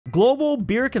Global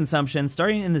beer consumption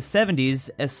starting in the 70s,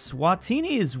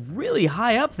 Eswatini is really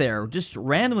high up there, just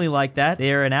randomly like that.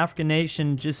 They're an African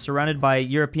nation just surrounded by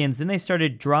Europeans. Then they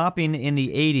started dropping in the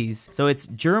 80s. So it's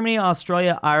Germany,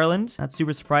 Australia, Ireland. Not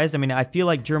super surprised. I mean, I feel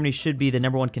like Germany should be the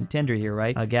 #1 contender here,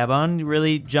 right? Gabon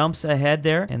really jumps ahead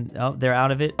there, and oh, they're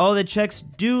out of it. Oh, the Czechs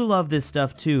do love this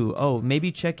stuff too. Oh, maybe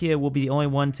Czechia will be the only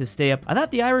one to stay up. I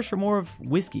thought the Irish were more of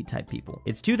whiskey type people.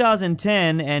 It's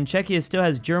 2010, and Czechia still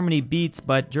has Germany beats,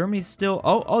 but Germany's still,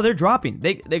 oh, they're dropping.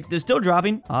 They're still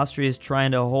dropping. Austria is trying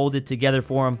to hold it together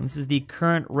for them. This is the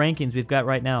current rankings we've got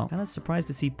right now. Kind of surprised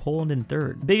to see Poland in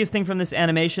 3rd. Biggest thing from this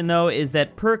animation though is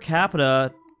that per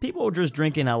capita, people are just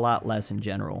drinking a lot less in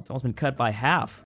general. It's almost been cut by half.